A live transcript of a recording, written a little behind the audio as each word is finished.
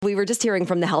We were just hearing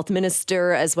from the health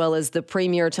minister as well as the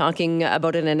premier talking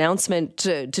about an announcement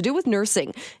to do with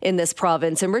nursing in this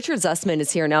province. And Richard Zussman is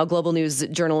here now, Global News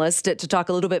journalist, to talk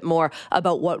a little bit more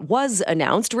about what was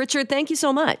announced. Richard, thank you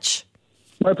so much.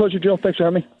 My pleasure, Jill. Thanks for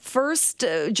having me. First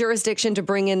jurisdiction to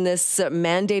bring in this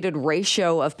mandated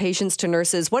ratio of patients to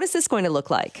nurses. What is this going to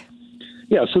look like?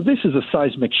 Yeah, so this is a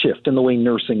seismic shift in the way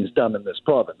nursing is done in this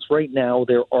province. Right now,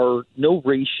 there are no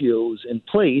ratios in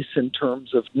place in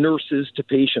terms of nurses to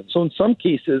patients. So in some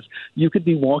cases, you could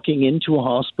be walking into a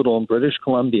hospital in British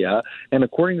Columbia, and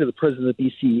according to the president of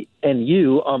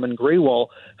BCNU, Amin Grewal,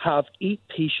 have 8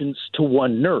 patients to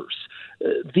 1 nurse.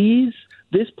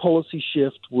 This policy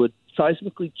shift would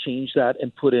seismically change that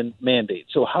and put in mandates.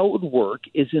 So how it would work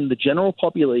is in the general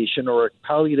population or a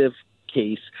palliative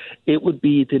case, it would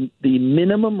be the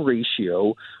minimum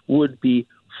ratio would be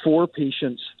 4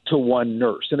 patients to 1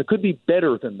 nurse. And it could be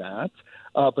better than that,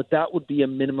 but that would be a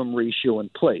minimum ratio in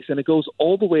place. And it goes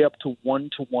all the way up to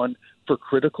 1-to-1 for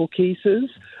critical cases.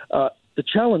 The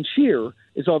challenge here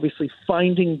is obviously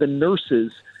finding the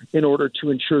nurses in order to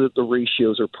ensure that the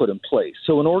ratios are put in place.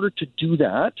 So in order to do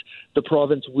that, the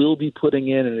province will be putting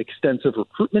in an extensive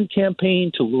recruitment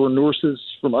campaign to lure nurses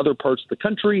from other parts of the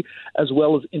country as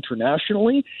well as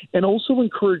internationally, and also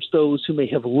encourage those who may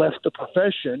have left the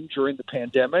profession during the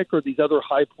pandemic or these other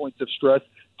high points of stress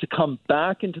to come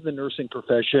back into the nursing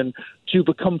profession, to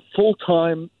become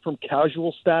full-time from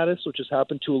casual status, which has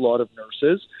happened to a lot of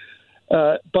nurses.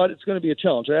 But it's going to be a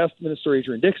challenge. I asked Minister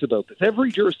Adrian Dix about this.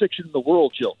 Every jurisdiction in the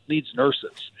world, Jill, needs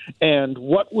nurses. And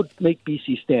what would make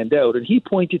BC stand out? And he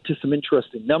pointed to some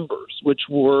interesting numbers, which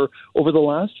were over the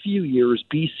last few years,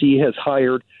 BC has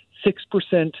hired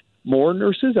 6% more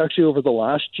nurses. Actually, over the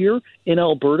last year in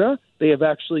Alberta, they have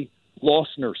actually lost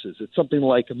nurses. It's something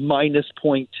like minus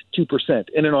 0.2%.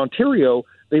 And in Ontario,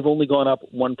 they've only gone up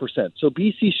 1%. So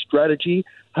BC's strategy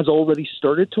has already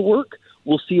started to work.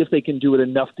 We'll see if they can do it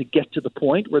enough to get to the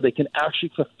point where they can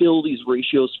actually fulfill these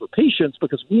ratios for patients,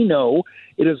 because we know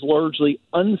it is largely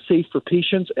unsafe for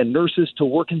patients and nurses to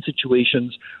work in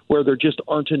situations where there just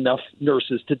aren't enough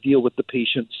nurses to deal with the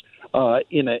patients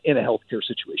in a healthcare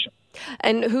situation.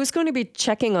 And who's going to be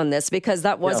checking on this? Because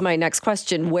that was my next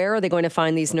question. Where are they going to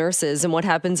find these nurses, and what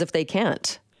happens if they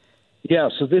can't? Yeah,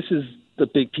 so this is the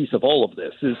big piece of all of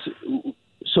this.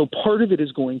 So part of it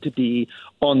is going to be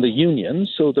on the union.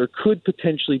 So there could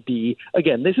potentially be,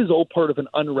 again, this is all part of an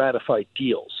unratified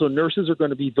deal. So nurses are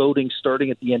going to be voting starting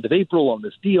at the end of April on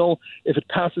this deal. If it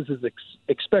passes as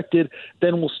expected,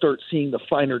 then we'll start seeing the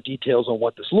finer details on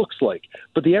what this looks like.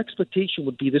 But the expectation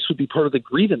would be this would be part of the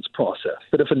grievance process.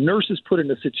 But if a nurse is put in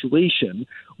a situation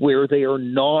where they are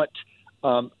not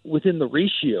within the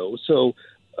ratio, so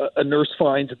a nurse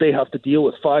finds that they have to deal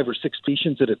with 5 or 6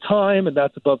 patients at a time, and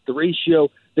that's above the ratio,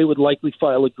 they would likely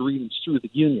file a grievance through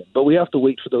the union. But we have to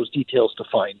wait for those details to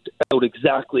find out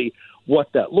exactly what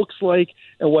that looks like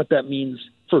and what that means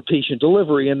for patient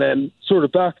delivery. And then sort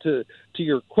of back to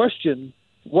your question,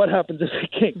 what happens if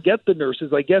they can't get the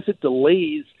nurses? I guess it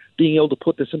delays being able to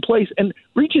put this in place. And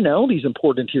regionality is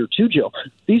important here too, Jill.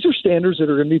 These are standards that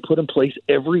are going to be put in place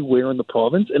everywhere in the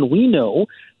province, and we know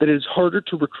that it is harder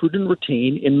to recruit and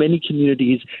retain in many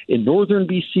communities in northern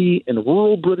BC, in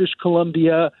rural British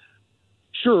Columbia.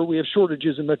 Sure, we have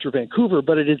shortages in Metro Vancouver,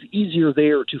 but it is easier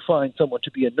there to find someone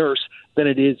to be a nurse than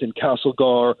it is in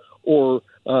Castlegar or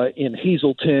in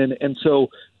Hazelton. And so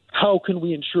how can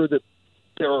we ensure that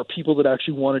there are people that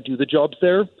actually want to do the jobs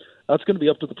there? That's going to be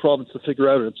up to the province to figure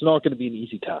out, and it's not going to be an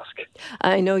easy task.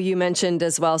 I know you mentioned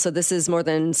as well, so this is more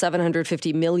than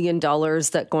 $750 million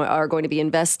that are going to be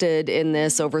invested in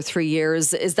this over 3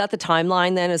 years. Is that the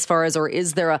timeline then, as far as, or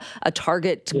is there a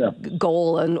target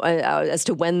goal and, as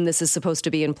to when this is supposed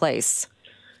to be in place?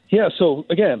 Yeah, so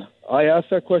again, I asked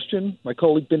that question. My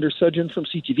colleague Binder Sudjan from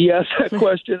CTV asked that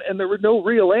question, and there were no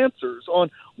real answers on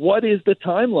what is the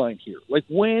timeline here. Like,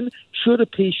 when should a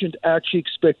patient actually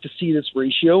expect to see this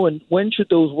ratio, and when should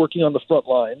those working on the front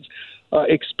lines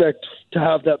expect to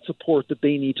have that support that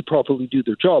they need to properly do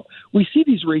their job? We see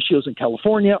these ratios in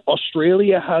California.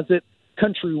 Australia has it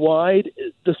countrywide.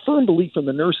 The firm belief from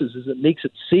the nurses is it makes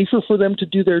it safer for them to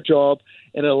do their job,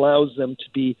 and it allows them to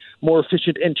be more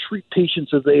efficient and treat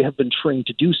patients as they have been trained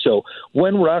to do so.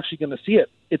 When we're actually going to see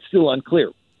it, it's still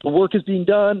unclear. The work is being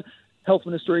done. Health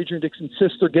Minister Adrian Dix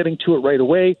insists they're getting to it right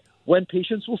away. When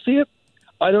patients will see it,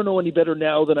 I don't know any better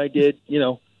now than I did,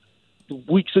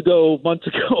 weeks ago, months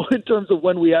ago, in terms of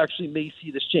when we actually may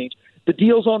see this change. The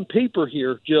deal's on paper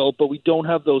here, Jill, but we don't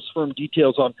have those firm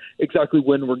details on exactly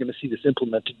when we're going to see this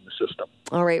implemented in the system.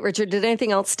 All right, Richard, did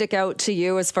anything else stick out to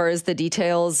you as far as the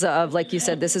details of, like you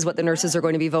said, this is what the nurses are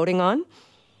going to be voting on?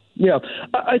 Yeah,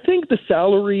 I think the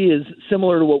salary is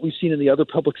similar to what we've seen in the other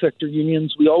public sector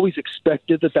unions. We always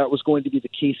expected that was going to be the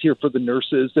case here for the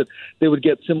nurses, that they would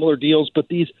get similar deals, but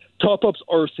these top-ups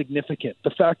are significant. The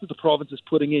fact that the province is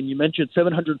putting in, you mentioned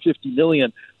 $750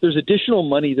 million, there's additional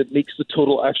money that makes the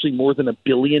total actually more than $1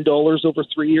 billion over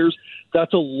 3 years.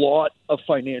 That's a lot of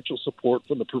financial support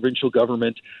from the provincial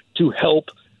government to help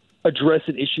address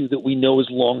an issue that we know is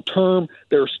long-term.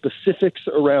 There are specifics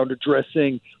around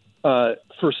addressing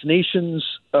First Nations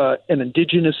and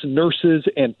Indigenous nurses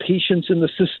and patients in the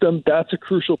system. That's a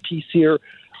crucial piece here.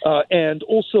 And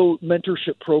also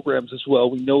mentorship programs as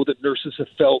well. We know that nurses have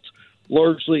felt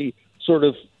largely sort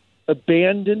of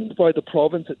abandoned by the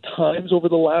province at times over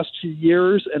the last few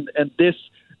years. And this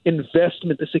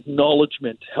investment, this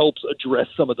acknowledgement helps address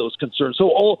some of those concerns. So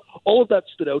all of that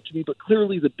stood out to me. But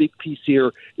clearly the big piece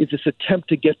here is this attempt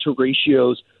to get to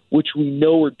ratios which we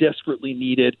know are desperately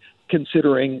needed,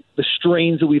 considering the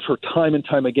strains that we've heard time and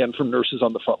time again from nurses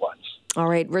on the front lines. All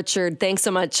right, Richard, thanks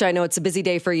so much. I know it's a busy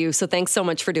day for you, so thanks so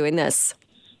much for doing this.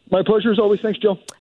 My pleasure as always. Thanks, Jill.